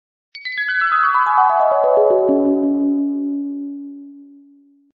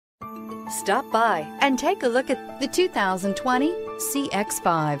Stop by and take a look at the 2020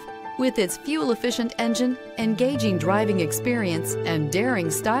 CX-5. With its fuel-efficient engine, engaging driving experience, and daring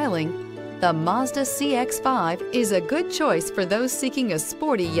styling, the Mazda CX-5 is a good choice for those seeking a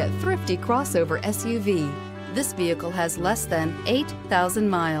sporty yet thrifty crossover SUV. This vehicle has less than 8,000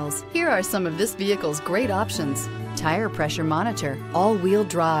 miles. Here are some of this vehicle's great options: tire pressure monitor, all-wheel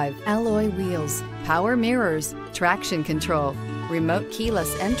drive, alloy wheels, power mirrors, traction control, remote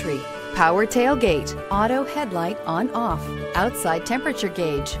keyless entry, power tailgate, auto headlight on/off, outside temperature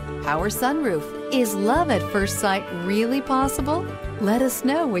gauge, power sunroof. Is love at first sight really possible? Let us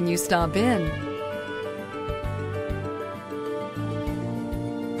know when you stop in.